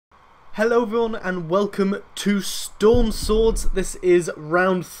Hello everyone and welcome to Storm Swords. This is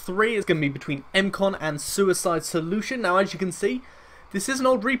round 3. It's going to be between mCon and Suicide Solution. Now as you can see, this is an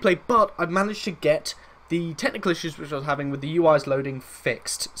old replay, but I've managed to get the technical issues which I was having with the UI's loading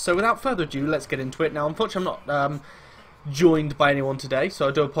fixed. So without further ado, let's get into it. Now unfortunately I'm not joined by anyone today, so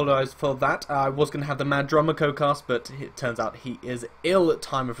I do apologise for that. I was going to have the Mad Drummer co-cast, but it turns out he is ill at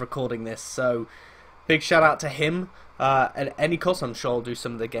time of recording this, so big shout out to him. At any cost, I'm sure I'll do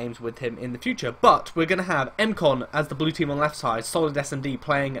some of the games with him in the future. But we're going to have mCon as the blue team on the left side, Solid SMD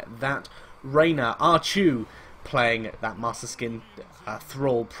playing that Reina, Archu playing that Master Skin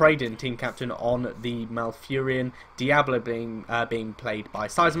Thrall, Praedin team captain on the Malfurion, Diablo being played by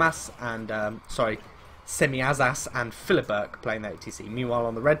Seismas and Semiazas and Philibert playing the ATC. Meanwhile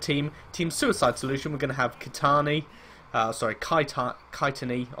on the red team, Team Suicide Solution, we're going to have Kaitani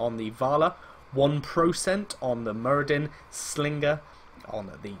on the Vala, 1% on the Muradin, Slinger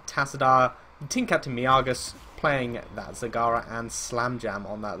on the Tassadar, team captain Myagus playing that Zagara, and Slamjam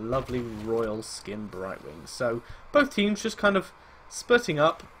on that lovely Royal Skin Brightwing. So both teams just kind of splitting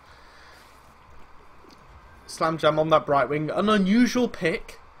up. Slamjam on that Brightwing, an unusual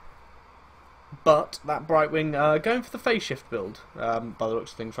pick, but that Brightwing going for the phase shift build by the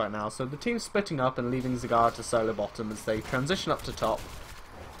looks of things right now. So the team's splitting up and leaving Zagara to solo bottom as they transition up to top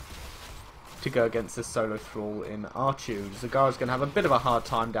to go against this solo Thrall in Archu. Zagara's going to have a bit of a hard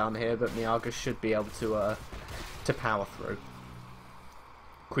time down here, but Myagus should be able to power through.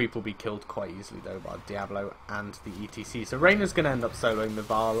 Creep will be killed quite easily though by Diablo and the ETC. So Reina's going to end up soloing the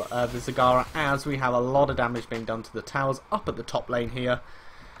Zagara as we have a lot of damage being done to the towers up at the top lane here,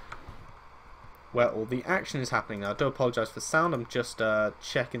 where all the action is happening. Now, I do apologise for sound, I'm just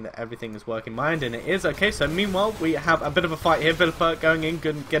checking that everything is working my end, and it is. Okay, so meanwhile, we have a bit of a fight here. Philibert going in,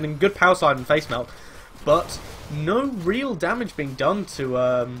 getting good power slide and face melt, but no real damage being done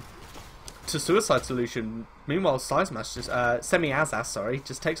to Suicide Solution. Meanwhile, Seismas, Semiazas,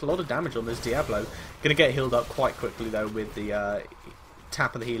 just takes a lot of damage on this Diablo. Gonna get healed up quite quickly, though, with the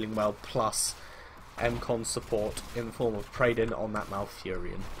tap of the healing well, plus mCon support in the form of Praedin on that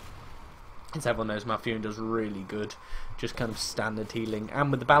Malfurion. As everyone knows, Malfurion does really good, just kind of standard healing.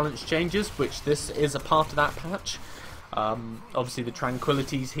 And with the balance changes, which this is a part of that patch, obviously the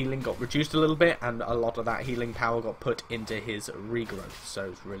Tranquility's healing got reduced a little bit, and a lot of that healing power got put into his regrowth. So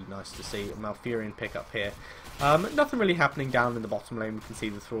it's really nice to see Malfurion pick up here. Nothing really happening down in the bottom lane. We can see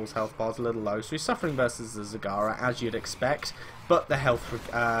the Thrall's health bar's a little low, so he's suffering versus the Zagara, as you'd expect. But the health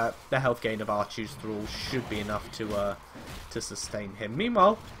gain of Archu's Thrall should be enough to sustain him.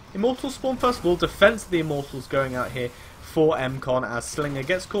 Meanwhile, Immortals spawn first of all. Defense of the Immortals going out here for mCon as Slinger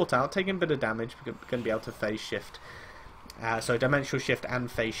gets caught out, taking a bit of damage. We're going to be able to phase shift, so dimensional shift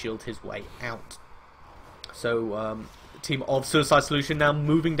and phase shield his way out. So the team of Suicide Solution now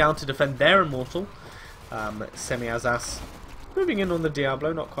moving down to defend their Immortal. Semiazas moving in on the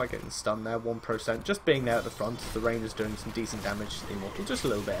Diablo, not quite getting stunned there, 1%, just being there at the front. The rain is doing some decent damage to the Immortal, just a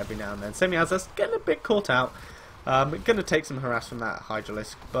little bit every now and then. Semiazas getting a bit caught out. Going to take some harass from that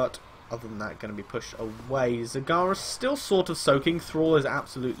Hydralisk, but other than that, going to be pushed away. Zagara's still sort of soaking. Thrall is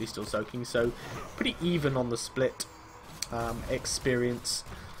absolutely still soaking, so pretty even on the split experience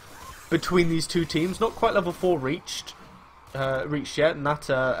between these two teams. Not quite level 4 reached yet, and that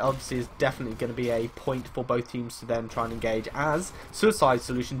obviously is definitely going to be a point for both teams to then try and engage, as Suicide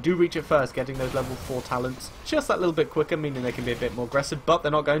Solution do reach it first, getting those level 4 talents just that little bit quicker, meaning they can be a bit more aggressive, but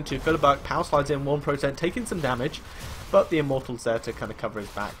they're not going to. Philibert power slides in 1%, taking some damage, but the Immortal's there to kind of cover his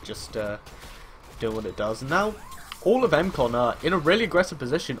back, just do what it does. And now all of mCon are in a really aggressive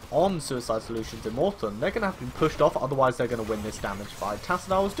position on Suicide Solution's Immortal, and they're going to have to be pushed off, otherwise they're going to win this damage fight.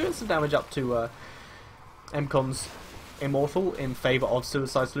 Tassadar was doing some damage up to mCon's Immortal in favour of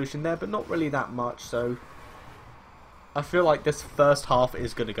Suicide Solution there, but not really that much, so I feel like this first half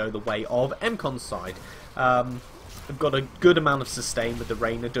is going to go the way of mCon's side. They've got a good amount of sustain with the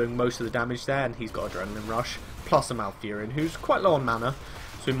Reina doing most of the damage there, and he's got Adrenaline Rush, plus a Malfurion who's quite low on mana,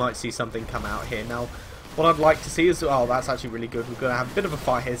 so we might see something come out here. Now, what I'd like to see is, oh, that's actually really good. We're going to have a bit of a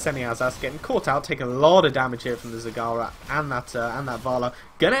fight here. Semiazas getting caught out, taking a lot of damage here from the Zagara and that Vala.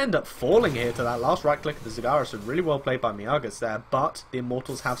 Going to end up falling here to that last right click of the Zagara, so really well played by Myagus there. But the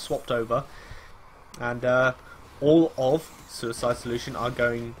Immortals have swapped over, and all of Suicide Solution are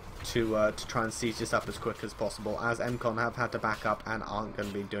going to try and seize this up as quick as possible, as mCon have had to back up and aren't going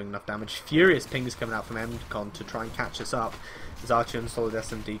to be doing enough damage. Furious pings coming out from mCon to try and catch us up. As Archer and Solid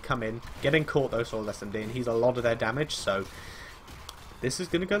SMD come in, getting caught though, Solid SMD, and he's a lot of their damage, so this is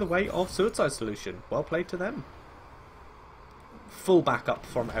going to go the way of Suicide Solution. Well played to them. Full backup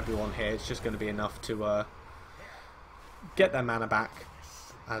from everyone here. It's just going to be enough to get their mana back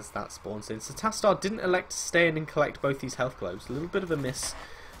as that spawns in. So Tastar didn't elect to stay in and collect both these health globes. A little bit of a miss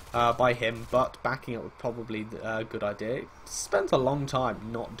by him, but backing up was probably a good idea. It spent a long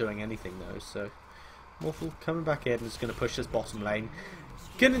time not doing anything though, so Immortal coming back in is going to push this bottom lane.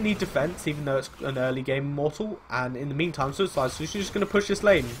 Going to need defense, even though it's an early game Immortal, and in the meantime Suicide Solution is just going to push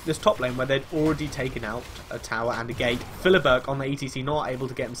this top lane where they'd already taken out a tower and a gate. Philibert on the ETC not able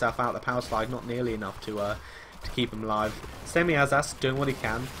to get himself out of the power slide, not nearly enough to keep him alive. Myagus doing what he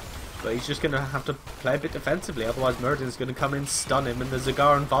can, but he's just going to have to play a bit defensively, otherwise Muradin's going to come in, stun him, and the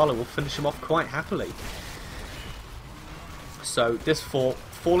Zagara and Vala will finish him off quite happily. So this fort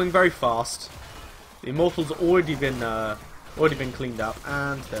falling very fast. The Immortal's already been cleaned up,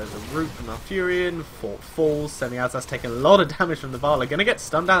 and there's a root from Malfurion. Fort falls. Myagus taking a lot of damage from the Vala, going to get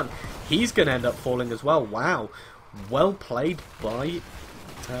stunned down. He's going to end up falling as well. Wow, well played by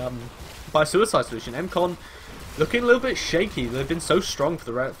Suicide Solution. mCon looking a little bit shaky. They've been so strong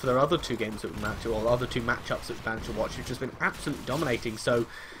for their other two games that we've managed to, or other two matchups that we've managed to watch. They've just been absolutely dominating. So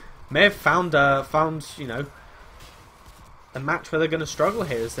may have found you know, a match where they're going to struggle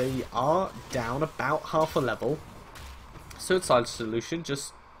here, as they are down about half a level. Suicide Solution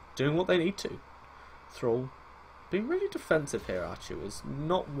just doing what they need to. Thrall being really defensive here. Archer is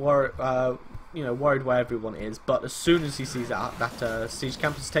not worried where everyone is, but as soon as he sees that siege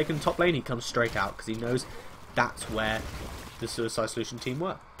camp is taken top lane, he comes straight out because he knows that's where the Suicide Solution team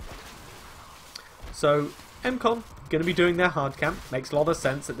were. So mCon going to be doing their hard camp. Makes a lot of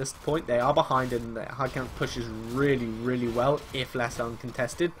sense at this point. They are behind, and the hard camp pushes really well, if less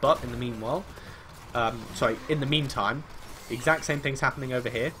uncontested. But in the meanwhile, in the meantime, the exact same thing's happening over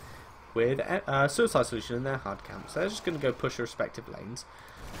here with Suicide Solution in their hard camp. So they're just going to go push their respective lanes,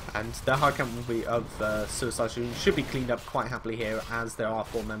 and their hard camp will be of Suicide Solution should be cleaned up quite happily here, as there are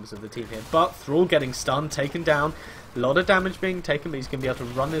 4 members of the team here. But Thrall getting stunned, taken down, a lot of damage being taken, but he's going to be able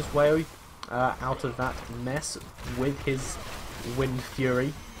to run his way out of that mess with his Wind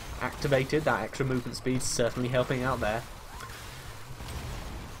Fury activated. That extra movement speed certainly helping out there.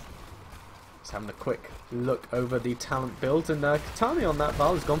 Just having a quick look over the talent builds, and Katani on that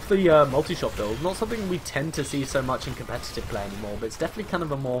Val has gone for the multi-shot build. Not something we tend to see so much in competitive play anymore, but it's definitely kind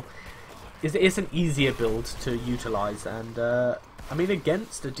of a more... It's an easier build to utilise, and I mean,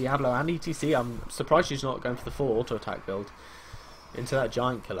 against a Diablo and ETC, I'm surprised she's not going for the full auto-attack build into that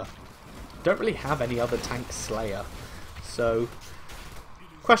Giant Killer. Don't really have any other tank slayer, so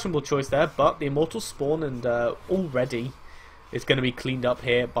questionable choice there, but the Immortals spawn, and already it's going to be cleaned up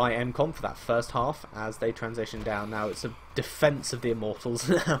here by mCon for that first half as they transition down. Now it's a defense of the Immortals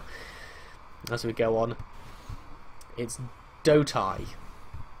now as we go on. It's Dotai.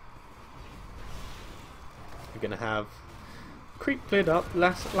 We're going to have creep cleared up,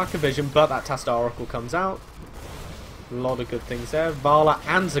 lack of vision, but that Tastar Oracle comes out. A lot of good things there. Vala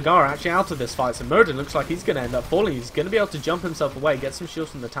and Zagara actually out of this fight, so Muradin looks like he's going to end up falling. He's going to be able to jump himself away, get some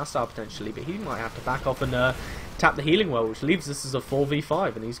shields from the Tastar potentially, but he might have to back off and tap the healing well, which leaves this as a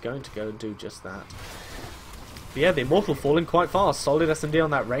 4v5, and he's going to go and do just that. But yeah, the Immortal falling quite fast. Solid SMD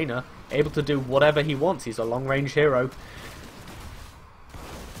on that Reyna, able to do whatever he wants. He's a long-range hero.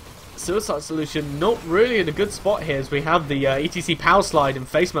 Suicide Solution not really in a good spot here, as we have the ETC power slide and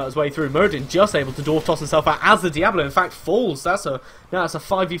face melt his way through. Muradin just able to dwarf toss himself out as the Diablo in fact falls. That's a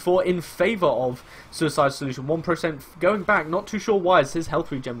 5v4 in favour of Suicide Solution. 1% going back, not too sure why, as his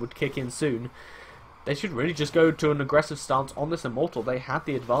health regen would kick in soon. They should really just go to an aggressive stance on this Immortal. They had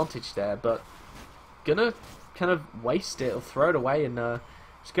the advantage there, but gonna kind of waste it or throw it away and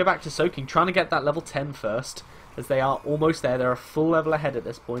just go back to soaking, trying to get that level 10 first. As they are almost there, they're a full level ahead at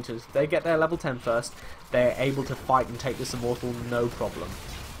this point. As they get their level 10 first, they're able to fight and take this Immortal no problem.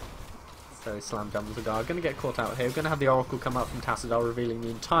 So Slam Jumbles are going to get caught out here. We're going to have the Oracle come out from Tassadar, revealing the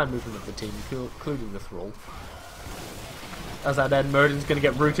entire movement of the team, including the Thrall. As that end, Muradin's going to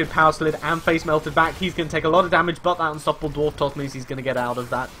get rooted, power slid, and face melted back. He's going to take a lot of damage, but that unstoppable Dwarf Toss means he's going to get out of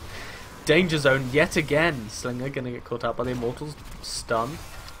that danger zone yet again. Slinger going to get caught out by the Immortals. Stun.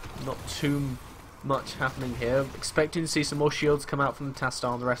 Not too much happening here. Expecting to see some more shields come out from the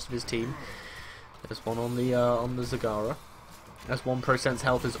Tastar and the rest of his team. There's one on the Zagara. As 1%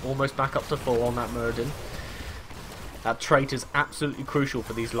 health is almost back up to full on that Muradin. That trait is absolutely crucial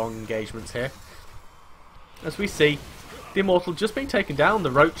for these long engagements here. As we see, the Immortal just being taken down.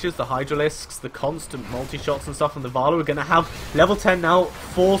 The Roaches, the Hydralisks, the constant multi-shots and stuff from the Vala. We're going to have level 10 now.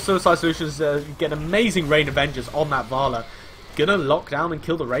 4 Suicide Solutions get amazing Rain Avengers on that Vala. Gonna lock down and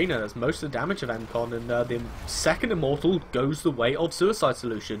kill the Reyna as most of the damage of mCon, and the second Immortal goes the way of Suicide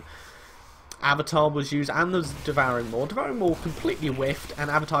Solution. Avatar was used, and there's Devouring Maw. Devouring Maw completely whiffed, and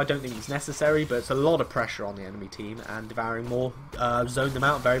Avatar I don't think is necessary, but it's a lot of pressure on the enemy team, and Devouring Maw zoned them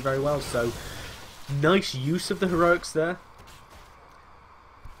out very, very well. So, nice use of the heroics there.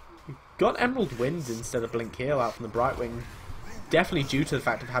 Got Emerald Wind instead of Blink Heal out from the Brightwing. Definitely due to the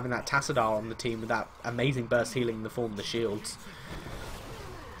fact of having that Tassadar on the team with that amazing burst healing in the form of the shields.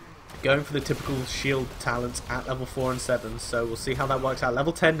 Going for the typical shield talents at level 4 and 7, so we'll see how that works out.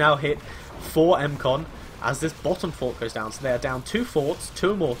 Level 10 now hit for mCon as this bottom fort goes down. So they are down 2 forts,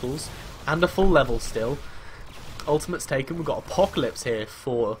 2 immortals, and a full level still. Ultimate's taken. We've got Apocalypse here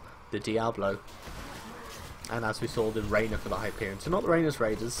for the Diablo. And as we saw, the Rainer for the Hyperion. So not the Rainer's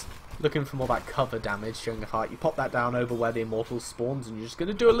Raiders. Looking for more that cover damage during the fight. You pop that down over where the Immortals spawns, and you're just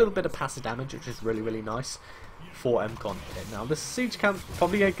going to do a little bit of passive damage, which is really, really nice for mCon. Now, this siege camp's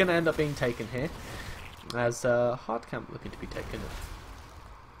probably going to end up being taken here, as hard camp looking to be taken.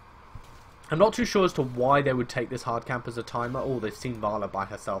 I'm not too sure as to why they would take this hard camp as a timer. Oh, they've seen Vala by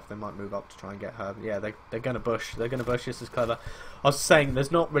herself. They might move up to try and get her. Yeah, they're going to bush. They're going to bush. This is clever. I was saying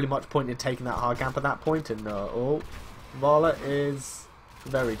there's not really much point in taking that hard camp at that point, and oh, Vala is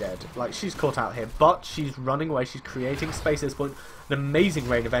very dead. Like, she's caught out here, but she's running away. She's creating space at this point. An amazing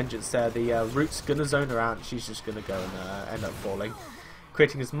Rain of Vengeance there. The root's going to zone her out, and she's just going to go and end up falling.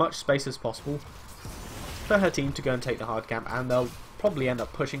 Creating as much space as possible for her team to go and take the hard camp, and they'll probably end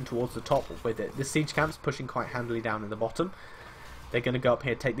up pushing towards the top with it. The siege camp's pushing quite handily down in the bottom. They're going to go up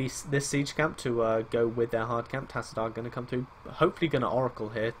here, take this siege camp to go with their hard camp. Tassadar going to come through. Hopefully going to Oracle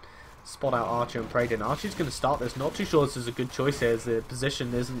here. Spot out Archer and Praedin. Archer's going to start this. Not too sure this is a good choice here, as the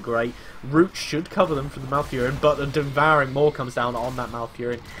position isn't great. Root should cover them from the Malfurion, but the Devouring Maw comes down on that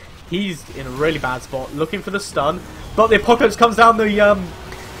Malfurion. He's in a really bad spot, looking for the stun, but the Apocalypse comes down the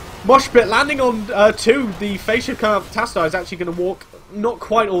mosh pit, landing on 2. The face shift coming out of Tassadar is actually going to walk not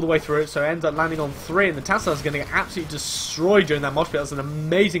quite all the way through it, so it ends up landing on 3, and the Tassadar is going to get absolutely destroyed during that mosh pit. That's an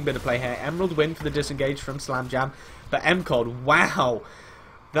amazing bit of play here. Emerald Wind for the disengage from Slam Jam, but mCon, wow!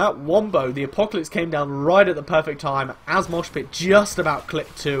 That wombo, the Apocalypse came down right at the perfect time as Mosh Pit just about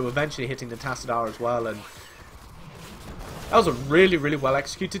clipped 2, eventually hitting the Tassadar as well, and that was a really, really well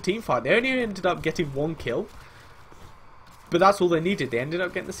executed team fight. They only ended up getting 1 kill, but that's all they needed. They ended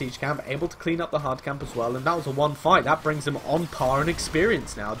up getting the siege camp, able to clean up the hard camp as well, and that was a 1 fight. That brings them on par in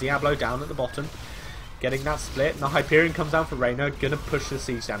experience now. Diablo down at the bottom, getting that split, and the Hyperion comes down for Rainer, gonna push the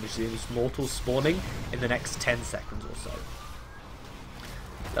siege damage. These mortals spawning in the next 10 seconds or so.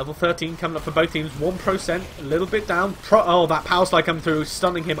 Level 13 coming up for both teams. 1%, a little bit down. Oh, that power slide coming through,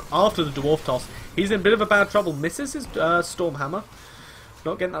 stunning him after the dwarf toss. He's in a bit of a bad trouble. Misses his storm hammer.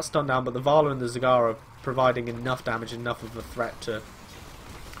 Not getting that stun down, but the Vala and the Zagara providing enough damage, enough of a threat to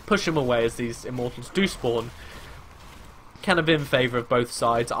push him away as these immortals do spawn. Kind of in favour of both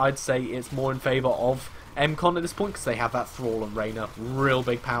sides. I'd say it's more in favour of mCon at this point, because they have that Thrall and Rainer, real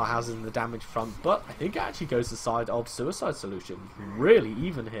big powerhouses in the damage front, but I think it actually goes the side of Suicide Solution. Really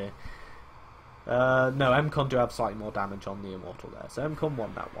even here. No, mCon do have slightly more damage on the Immortal there, so mCon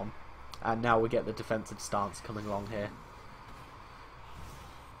won that one. And now we get the defensive stance coming along here.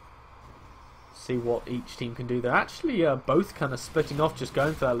 See what each team can do. They're actually both kind of splitting off, just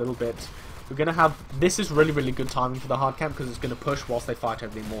going for that little bit. We're going to have, this is really, really good timing for the hard camp, because it's going to push whilst they fight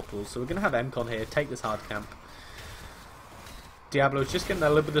over the Immortals. So we're going to have mCon here, take this hard camp. Diablo's just getting a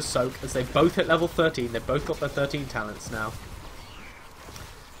little bit of soak, as they both hit level 13. They've both got their 13 talents now.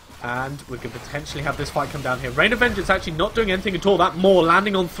 And we can potentially have this fight come down here. Rain of Vengeance actually not doing anything at all. That Maw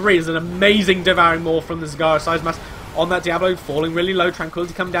landing on 3 is an amazing Devouring Maw from the Zagara Seismass on that Diablo, falling really low.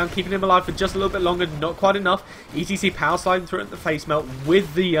 Tranquility coming down, keeping him alive for just a little bit longer, not quite enough. ETC power sliding through at the face melt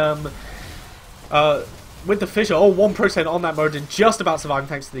with the Fissure. Oh, 1% on that Moradin, just about surviving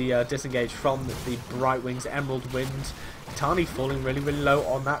thanks to the disengage from the Brightwing's Emerald Wind. Tani falling really, really low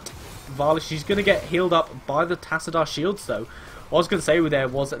on that Vala. She's going to get healed up by the Tassadar shields though. What I was going to say there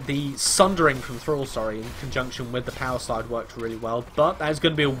was the Sundering from Thrall, in conjunction with the power slide worked really well, but that is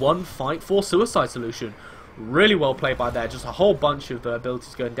going to be a 1 fight for Suicide Solution. Really well played by there, just a whole bunch of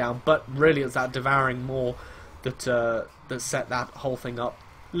abilities going down, but really it's that Devouring Maw that that set that whole thing up.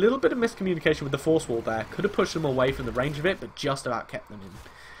 A little bit of miscommunication with the Force Wall there, could have pushed them away from the range of it, but just about kept them in.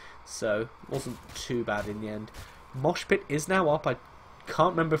 So, wasn't too bad in the end. Mosh Pit is now up. I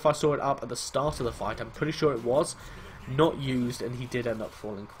can't remember if I saw it up at the start of the fight. I'm pretty sure it was not used, and he did end up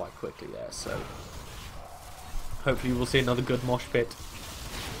falling quite quickly there. So, hopefully we'll see another good Mosh Pit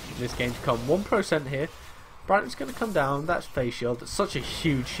in this game to come. 1% here. Brighton's going to come down. That's Phase Shield. That's such a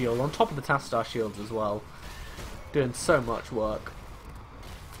huge shield, on top of the Tassadar shields as well. Doing so much work.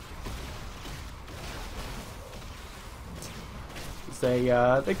 They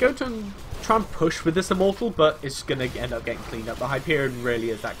go to try and push with this Immortal, but it's going to end up getting cleaned up. The Hyperion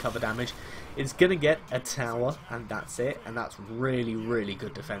really is that cover damage. It's going to get a tower, and that's it. And that's really, really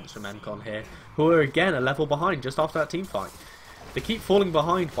good defense from mCon here, who are again a level behind just after that team fight. They keep falling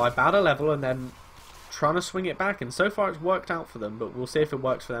behind by about a level and then trying to swing it back, and so far it's worked out for them, but we'll see if it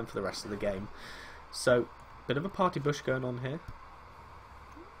works for them for the rest of the game. So, bit of a party bush going on here.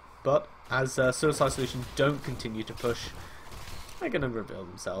 But as Suicide Solution don't continue to push, they're going to reveal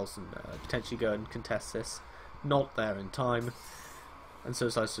themselves and potentially go and contest this. Not there in time, and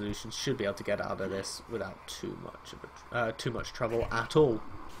Suicide Solution should be able to get out of this without too much trouble at all.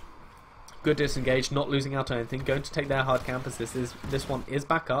 Good disengage, not losing out on anything. Going to take their hard camp as this one is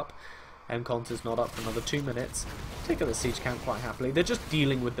back up. mCon is not up for another 2 minutes. Take up the siege camp quite happily. They're just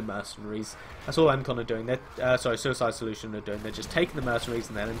dealing with the mercenaries. That's all mCon are doing. Suicide Solution are doing. They're just taking the mercenaries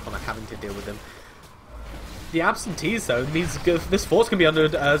and then mCon are having to deal with them. The absentees, though, means this force can be under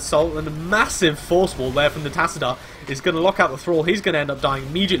assault, and a massive force wall there from the Tassadar is going to lock out the Thrall. He's going to end up dying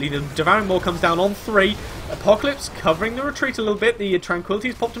immediately. The Devouring Maw comes down on 3. Apocalypse covering the retreat a little bit. The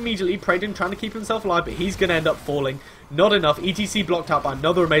Tranquility's popped immediately. Praedin trying to keep himself alive, but he's going to end up falling. Not enough. ETC blocked out by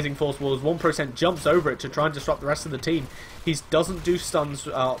another amazing force wall as 1% jumps over it to try and disrupt the rest of the team. He doesn't do stuns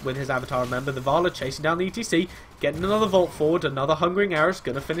with his avatar, remember. The Vala chasing down the ETC, getting another vault forward, another Hungering Arrow's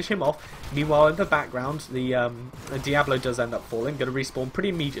going to finish him off. Meanwhile, in the background, the Diablo does end up falling, going to respawn pretty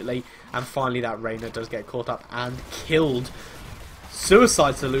immediately, and finally that Reyna does get caught up and killed.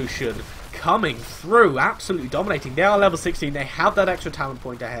 Suicide Solution coming through, absolutely dominating. They are level 16, they have that extra talent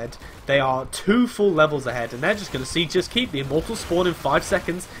point ahead. They are 2 full levels ahead, and they're just going to just keep the Immortal spawn in 5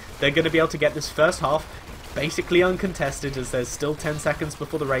 seconds. They're going to be able to get this first half basically uncontested, as there's still 10 seconds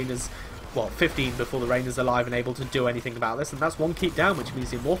before the Reyna's, well, 15 before the Reyna's alive and able to do anything about this, and that's 1 keep down, which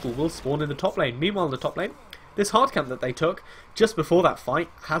means the Immortal will spawn in the top lane. Meanwhile, in the top lane, this hard camp that they took just before that fight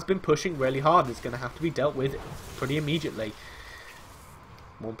has been pushing really hard, and it's going to have to be dealt with pretty immediately.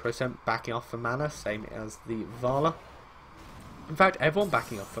 1% backing off for mana, same as the Vala. In fact, everyone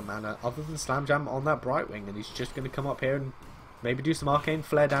backing up for mana other than Slam Jam on that Brightwing, and he's just going to come up here and maybe do some arcane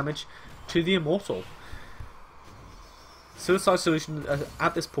flare damage to the Immortal. Suicide Solution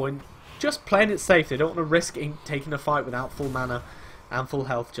at this point just playing it safe. They don't want to risk taking a fight without full mana and full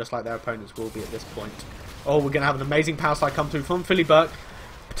health, just like their opponents will be at this point. Oh, we're going to have an amazing power slide come through from Philly Burke.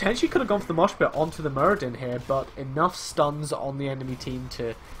 Potentially could have gone for the mosh pit onto the Muradin here, but enough stuns on the enemy team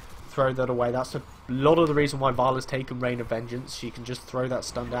to throw that away. That's a lot of the reason why Vala's taken Rain of Vengeance. She can just throw that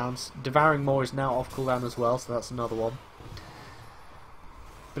stun down. Devouring Maw is now off cooldown as well, so that's another one.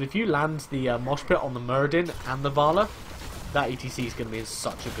 But if you land the mosh pit on the Muradin and the Vala, that ETC is going to be in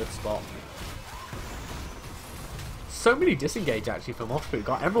such a good spot. So many disengage actually for mosh pit.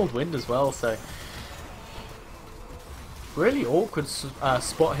 Got Emerald Wind as well, so really awkward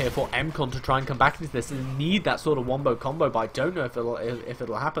spot here for mCon to try and come back into this and need that sort of wombo combo, but I don't know if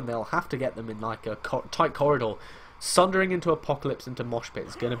it'll happen. They'll have to get them in like a tight corridor. Sundering into Apocalypse into mosh pit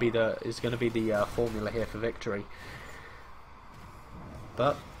is going to be the formula here for victory.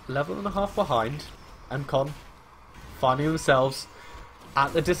 But level and a half behind, mCon finding themselves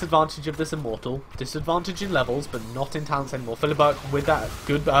at the disadvantage of this Immortal. Disadvantage in levels, but not in talents anymore. Philibert with that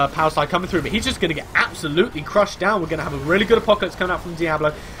good power slide coming through, but he's just going to get absolutely crushed down. We're going to have a really good Apocalypse coming out from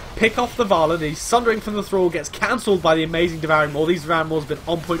Diablo. Pick off the Vala. The Sundering from the Thrall gets cancelled by the amazing Devouring Maw. These Devouring Maws have been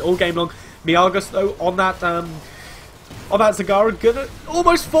on point all game long. Myagus, though, on that Zagara, gonna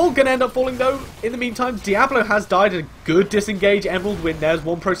almost fall. Gonna end up falling, though. In the meantime, Diablo has died. A good disengage. Emerald Wind. There's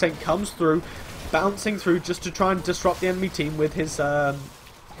 1% comes through, bouncing through just to try and disrupt the enemy team with his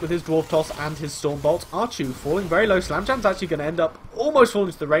Dwarf Toss and his Stormbolt. Archu falling very low. Slam Jam's actually going to end up almost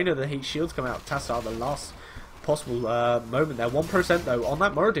falling to the Reyna. The Heat Shields come out. Tassar, the last possible moment there. 1% though on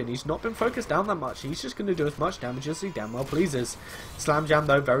that Muradin. He's not been focused down that much. He's just going to do as much damage as he damn well pleases. Slam Jam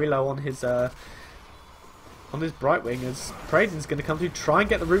though very low on his Brightwing, as Praedin's going to come through, try and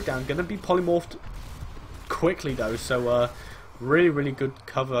get the root down. Going to be polymorphed quickly though, so really good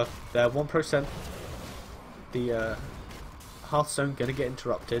cover there. 1%. The Hearthstone going to get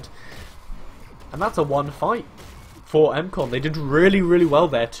interrupted, and that's a 1 fight for mCon. They did really well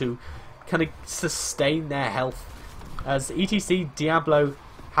there to kind of sustain their health, as ETC Diablo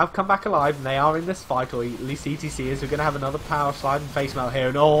have come back alive and they are in this fight, or at least ETC is. We're going to have another power slide and face melt here,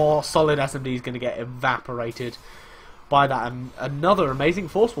 and solid SMD is going to get evaporated by that. Another amazing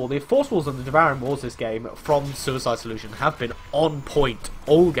force wall. The force walls and the Devouring Maws this game from Suicide Solution have been on point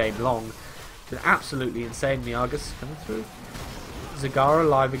all game long. It's been absolutely insane. Myagus coming through. Zagara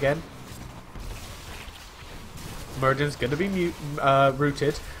live again. Muradin's going to be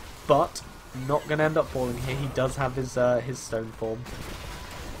rooted, but not going to end up falling here. He does have his stone form.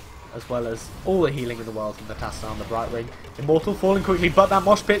 as well as all the healing in the world from the Tassadar on the Bright Ring. Immortal falling quickly, but that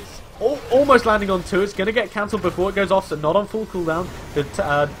Mosh Pit's almost landing on 2. It's going to get cancelled before it goes off, so not on full cooldown.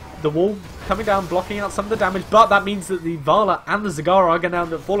 The wall coming down, blocking out some of the damage, but that means that the Vala and the Zagara are going to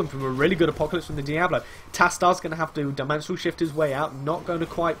end up falling from a really good Apocalypse from the Diablo. Tassadar's going to have to Dimensional Shift his way out, not going to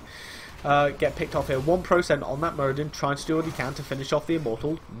quite get picked off here. 1% on that Muradin, trying to do what he can to finish off the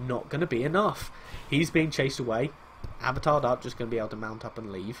Immortal, not going to be enough. He's being chased away, avatared up, just going to be able to mount up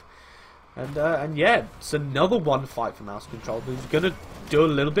and leave. And yeah, it's another one fight for Mouse Control, who's going to do a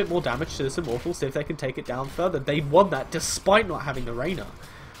little bit more damage to this Immortal, see if they can take it down further. They've won that despite not having the Reyna,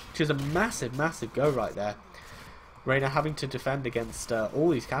 which is a massive, massive go right there. Reyna having to defend against all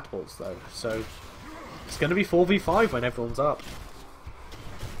these catapults though, so it's going to be 4v5 when everyone's up.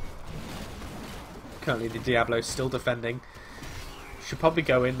 Currently the Diablo's still defending. Should probably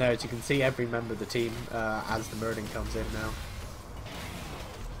go in there, as you can see every member of the team as the Muradin comes in now.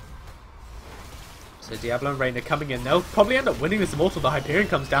 So Diablo and Reyna coming in. They'll probably end up winning this Immortal. The Hyperion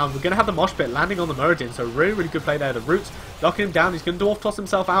comes down. We're going to have the Mosh Pit landing on the Muradin. So really, really good play there. The Roots knocking him down. He's going to Dwarf Toss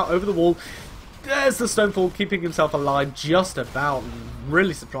himself out over the wall. There's the Stonefall keeping himself alive just about.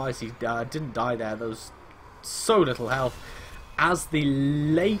 Really surprised he didn't die there. There was so little health. As the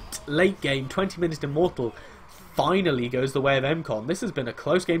late game, 20 minutes Immortal, finally goes the way of mCon. This has been a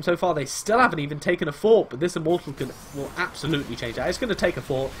close game so far. They still haven't even taken a fort, but this Immortal will absolutely change that. It's going to take a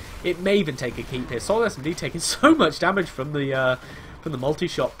fort. It may even take a keep here. Solid SMD taking so much damage from the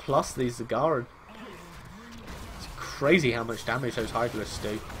multi-shot plus the Zagara. It's crazy how much damage those Hydralisks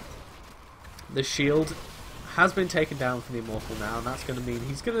do. The shield has been taken down from the Immortal now, and that's going to mean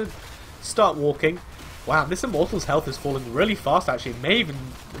he's going to start walking. Wow, this Immortal's health is falling really fast actually.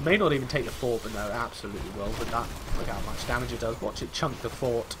 It may not even take the fort, but no, it absolutely will. But that, look how much damage it does. Watch it chunk the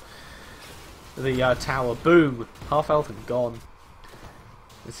fort. The tower, boom, half health and gone.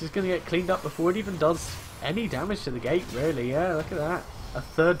 This is going to get cleaned up before it even does any damage to the gate, really. Yeah, look at that. A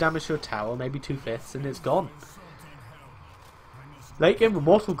third damage to a tower, maybe 2/5, and it's gone. Late game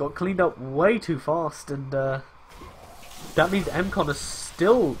Immortal got cleaned up way too fast, and that means mCon is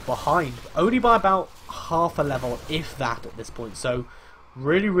still behind, only by about half a level, if that, at this point. So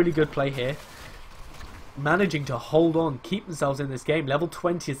really, really good play here. Managing to hold on, keep themselves in this game. Level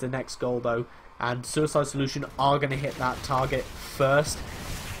 20 is the next goal though, and Suicide Solution are going to hit that target first.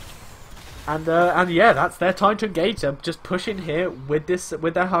 And yeah, that's their time to engage. They're just pushing here with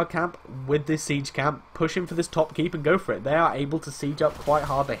their hard camp, with this siege camp, pushing for this top keep and go for it. They are able to siege up quite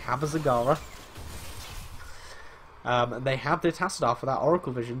hard. They have a Zagara. And they have the Tassadar for that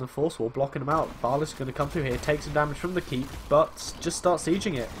Oracle Vision, the Force Wall, blocking them out. Varla's going to come through here, take some damage from the keep, but just start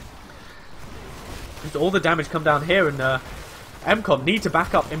sieging it. Because all the damage come down here, and mCon need to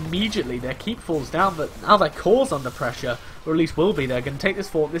back up immediately. Their keep falls down, but now their core's under pressure, or at least will be. They're going to take this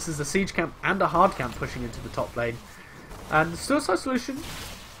fort. This is a siege camp and a hard camp pushing into the top lane. And Suicide Solution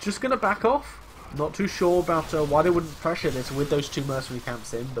just going to back off. Not too sure about why they wouldn't pressure this with those two mercenary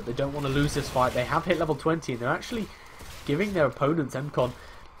camps in, but they don't want to lose this fight. They have hit level 20, and they're actually giving their opponents, mCon,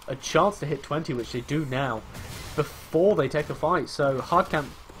 a chance to hit 20, which they do now, before they take a fight. So hard camp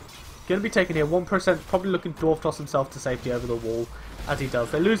going to be taken here. 1% probably looking to Dwarf Toss himself to safety over the wall, as he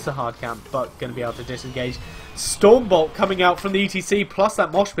does. They lose the hard camp, but going to be able to disengage. Stormbolt coming out from the ETC, plus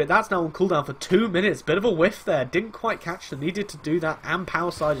that Mosh Pit. That's now on cooldown for 2 minutes. Bit of a whiff there. Didn't quite catch them. Needed to do that and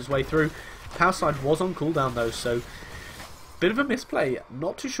power slide his way through. Power slide was on cooldown though, so bit of a misplay.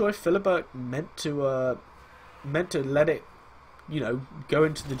 Not too sure if Philibert meant to let it, you know, go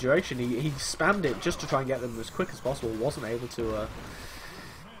into the duration. He spammed it just to try and get them as quick as possible. Wasn't able to.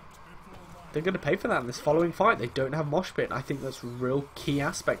 They're going to pay for that in this following fight. They don't have Mosh Pit. I think that's a real key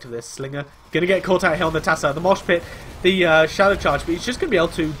aspect of this. Slinger going to get caught out here on the Tassadar. The Mosh Pit, the Shadow Charge, but he's just going to be able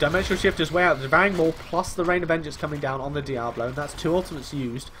to Dimensional Shift his way out. The Devouring Maw plus the Rain of Vengeance coming down on the Diablo, and that's 2 ultimates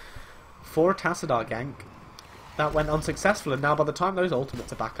used for a Tassadar gank. That went unsuccessful, and now by the time those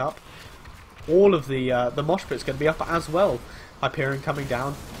ultimates are back up, all of the Mosh Pit's going to be up as well. Hyperion coming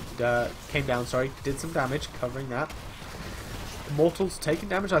down, came down, sorry, did some damage, covering that. Immortals taking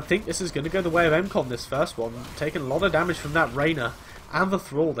damage. I think this is going to go the way of mCon, this first one. Taking a lot of damage from that Reyna and the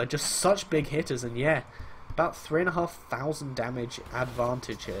Thrall. They're just such big hitters, and yeah, about 3,500 damage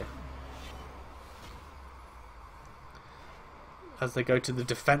advantage here. As they go to the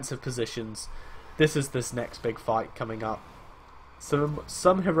defensive positions, this is this next big fight coming up.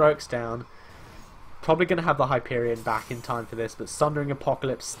 Some heroics down. Probably going to have the Hyperion back in time for this, but Sundering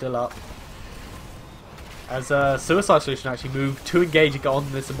Apocalypse still up. As Suicide Solution actually moved to engage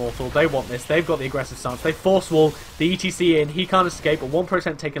on this Immortal. They want this. They've got the aggressive stance. They force wall the ETC in. He can't escape, but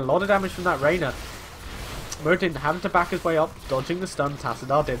 1% taking a lot of damage from that Reyna. Muradin having to back his way up, dodging the stun.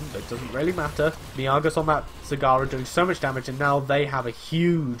 Tassadar didn't, but it doesn't really matter. Myagus on that Zagara doing so much damage, and now they have a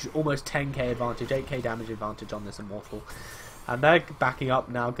huge, almost 10k advantage, 8k damage advantage on this Immortal. And they're backing up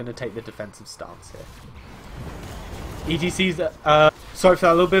now, going to take the defensive stance here. ETC's, sorry for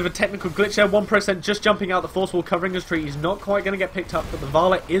that, a little bit of a technical glitch there. 1% just jumping out the force wall, covering his tree. He's not quite going to get picked up, but the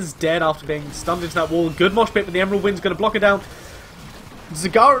Vala is dead after being stunned into that wall. Good mosh pit, but the Emerald Wind's going to block it down.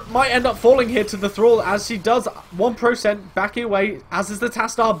 Zagara might end up falling here to the Thrall as she does. 1% backing away, as is the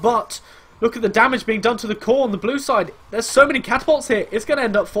Tastar, but look at the damage being done to the core on the blue side. There's so many catapults here, it's going to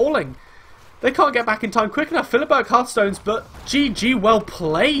end up falling. They can't get back in time quick enough. Philibert Hearthstones, but GG, well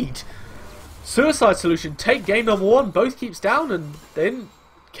played. Suicide Solution take game number 1. Both keeps down, and they didn't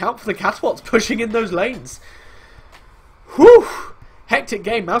count for the catapults pushing in those lanes. Whew! Hectic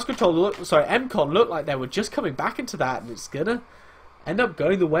game. Mouse control, mCon looked like they were just coming back into that, and it's gonna end up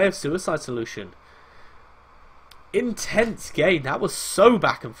going the way of Suicide Solution. Intense game. That was so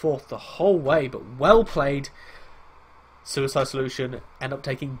back and forth the whole way, but well played. Suicide Solution end up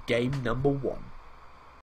taking game number 1.